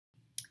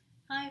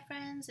Hi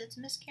friends, it's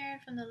Miss Karen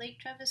from the Lake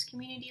Travis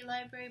Community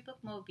Library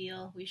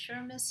Bookmobile. We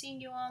sure miss seeing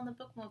you all in the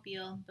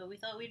bookmobile, but we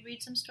thought we'd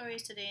read some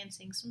stories today and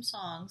sing some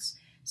songs.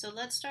 So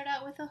let's start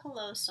out with a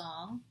hello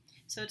song.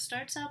 So it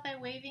starts out by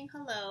waving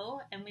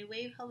hello, and we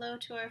wave hello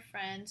to our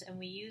friends, and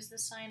we use the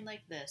sign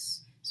like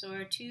this. So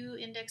our two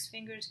index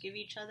fingers give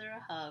each other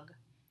a hug.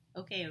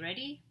 Okay,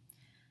 ready?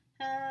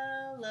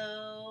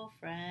 Hello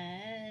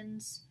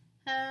friends,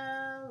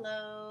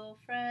 hello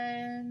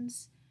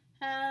friends.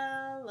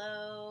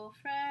 Hello,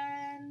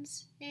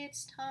 friends.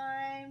 It's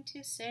time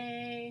to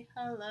say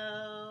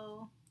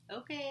hello.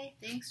 Okay,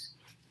 thanks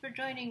for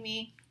joining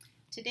me.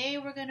 Today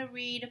we're going to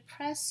read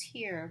Press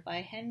Here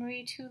by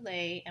Herve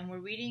Tullet, and we're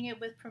reading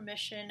it with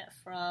permission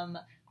from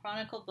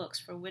Chronicle Books,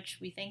 for which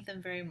we thank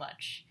them very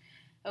much.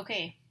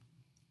 Okay,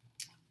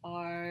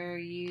 are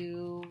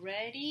you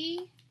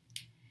ready?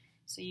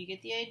 So you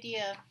get the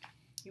idea.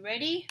 You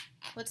ready?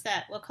 What's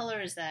that? What color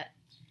is that?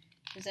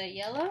 Is that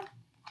yellow?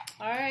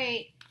 All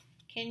right.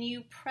 Can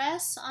you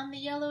press on the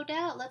yellow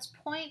dot? Let's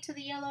point to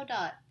the yellow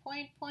dot.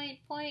 Point, point,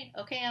 point.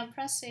 Okay, I'm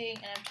pressing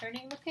and I'm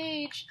turning the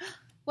page.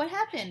 What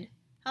happened?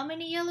 How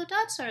many yellow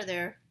dots are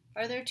there?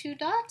 Are there 2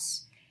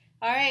 dots?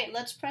 All right,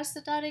 let's press the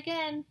dot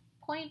again.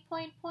 Point,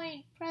 point,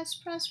 point. Press,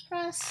 press,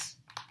 press.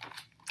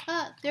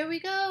 Ah, there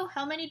we go.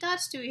 How many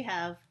dots do we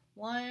have?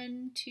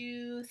 1,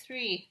 2,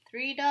 3.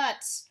 3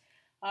 dots.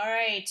 All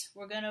right,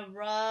 we're going to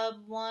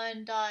rub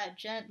one dot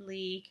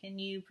gently. Can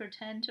you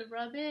pretend to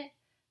rub it?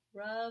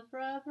 Rub,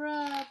 rub,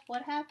 rub.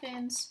 What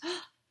happens?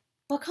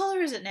 What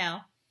color is it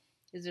now?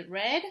 Is it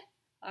red?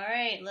 All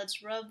right,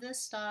 let's rub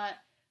this dot.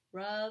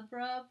 Rub,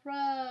 rub,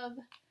 rub.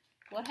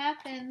 What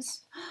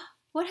happens?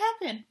 What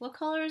happened? What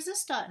color is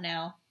this dot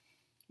now?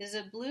 Is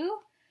it blue?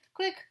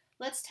 Quick,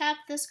 let's tap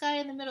this guy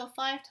in the middle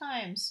 5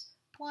 times.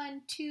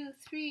 1, 2,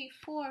 3,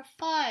 4,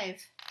 5.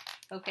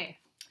 Okay.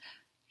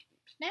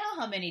 Now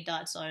how many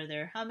dots are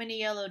there? How many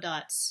yellow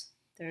dots?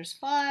 There's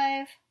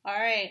 5. All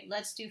right,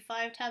 let's do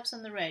 5 taps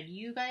on the red.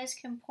 You guys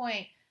can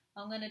point.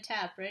 I'm going to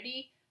tap.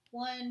 Ready?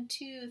 1,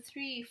 2,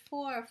 3,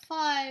 4,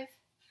 5.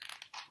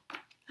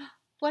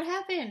 What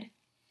happened?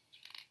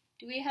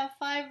 Do we have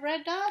 5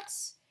 red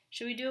dots?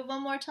 Should we do it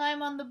one more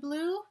time on the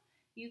blue?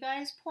 You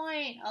guys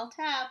point. I'll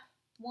tap.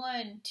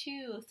 1,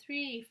 2,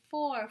 3,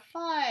 4,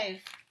 5.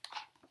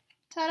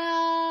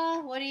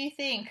 Ta-da! What do you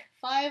think?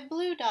 5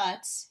 blue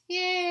dots.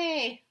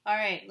 Yay! All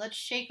right, let's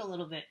shake a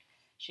little bit.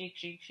 Shake,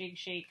 shake, shake,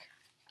 shake.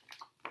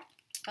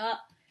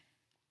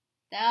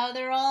 Now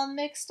they're all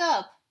mixed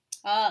up.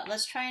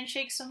 Let's try and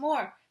shake some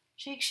more.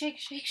 Shake, shake,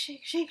 shake,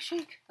 shake, shake,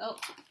 shake. Oh,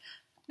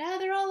 now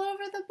they're all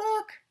over the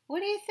book. What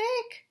do you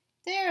think?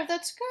 There,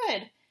 that's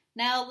good.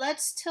 Now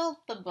let's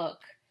tilt the book.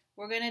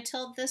 We're going to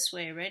tilt this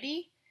way.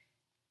 Ready?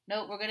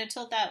 No, we're going to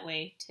tilt that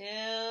way.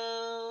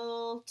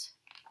 Tilt.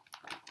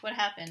 What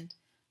happened?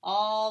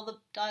 All the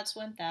dots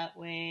went that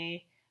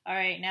way. All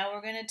right, now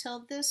we're going to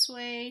tilt this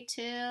way.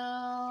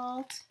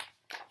 Tilt.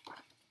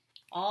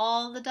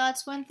 All the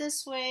dots went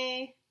this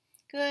way.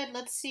 Good,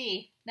 let's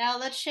see. Now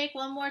let's shake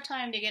one more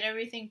time to get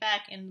everything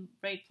back in the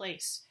right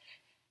place.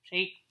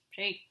 Shake,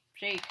 shake,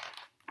 shake.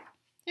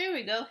 There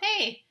we go.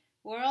 Hey,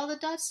 where are all the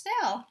dots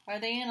now? Are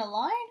they in a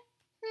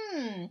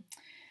line?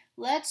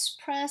 Let's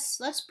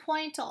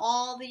point to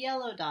all the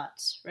yellow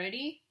dots.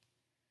 Ready?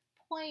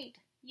 Point.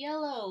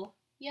 Yellow,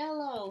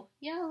 yellow,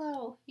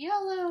 yellow,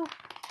 yellow.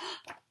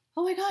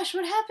 Oh my gosh,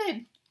 what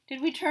happened?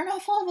 Did we turn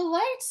off all the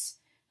lights?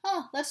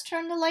 Let's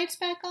turn the lights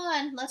back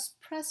on. Let's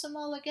press them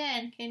all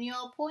again. Can you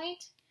all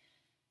point?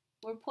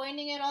 We're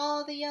pointing at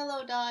all the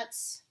yellow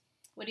dots.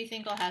 What do you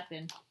think will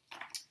happen?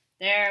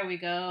 There we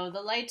go.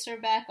 The lights are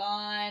back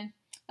on.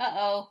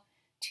 Uh-oh.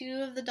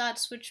 2 of the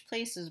dots switched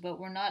places, but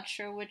we're not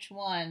sure which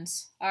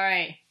ones. All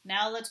right.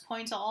 Now let's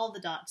point to all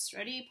the dots.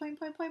 Ready? Point,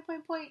 point, point,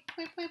 point, point.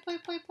 Point, point,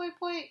 point, point, point,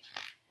 point.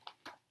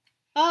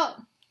 Oh,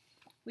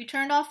 we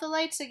turned off the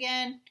lights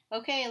again.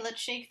 Okay,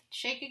 let's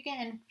shake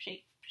again.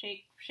 Shake,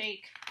 shake,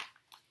 shake.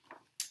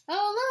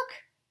 Oh, look!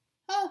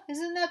 Oh,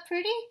 isn't that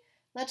pretty?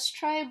 Let's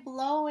try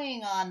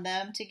blowing on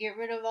them to get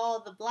rid of all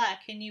of the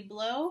black. Can you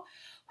blow?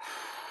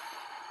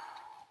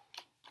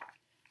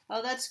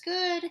 Oh, that's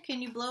good.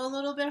 Can you blow a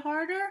little bit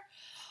harder?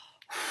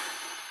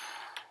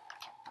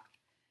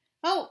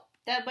 Oh,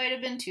 that might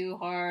have been too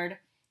hard.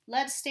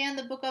 Let's stand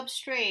the book up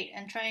straight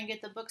and try and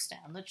get the books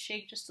down. Let's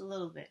shake just a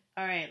little bit.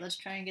 All right, let's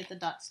try and get the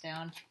dots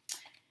down.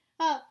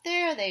 Oh,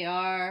 there they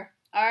are.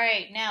 All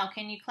right, now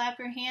can you clap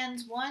your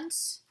hands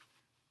once?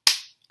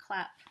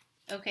 Clap.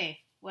 Okay,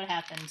 what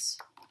happens?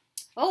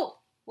 Oh,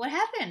 what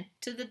happened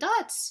to the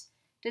dots?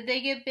 Did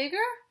they get bigger?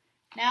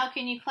 Now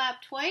can you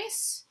clap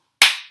twice?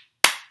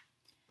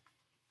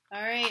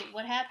 All right,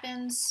 what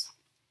happens?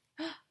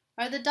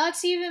 Are the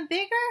dots even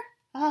bigger?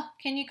 Oh,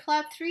 can you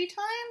clap 3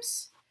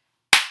 times?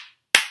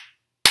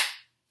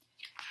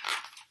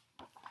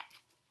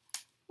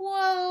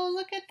 Whoa,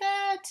 look at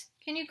that.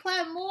 Can you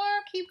clap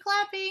more? Keep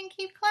clapping,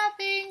 keep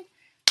clapping.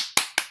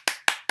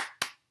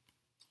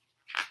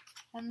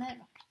 And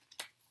then,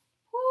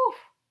 whew,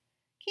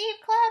 keep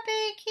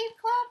clapping, keep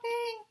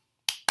clapping.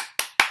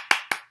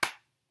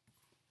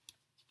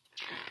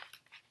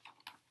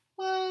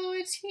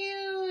 it's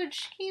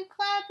huge. Keep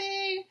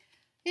clapping.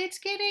 It's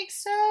getting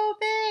so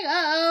big.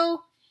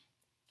 Uh-oh.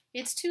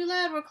 It's too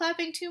loud. We're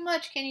clapping too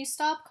much. Can you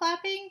stop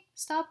clapping?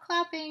 Stop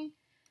clapping.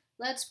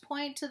 Let's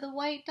point to the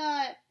white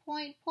dot.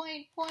 Point,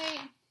 point,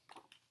 point.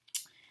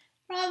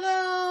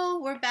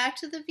 Bravo! We're back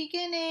to the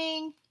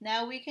beginning.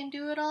 Now we can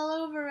do it all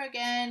over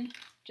again.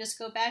 Just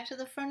go back to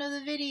the front of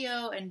the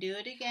video and do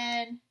it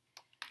again.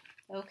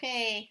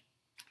 Okay.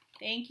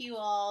 Thank you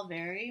all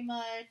very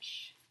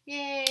much.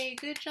 Yay!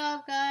 Good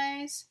job,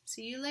 guys.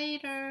 See you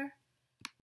later.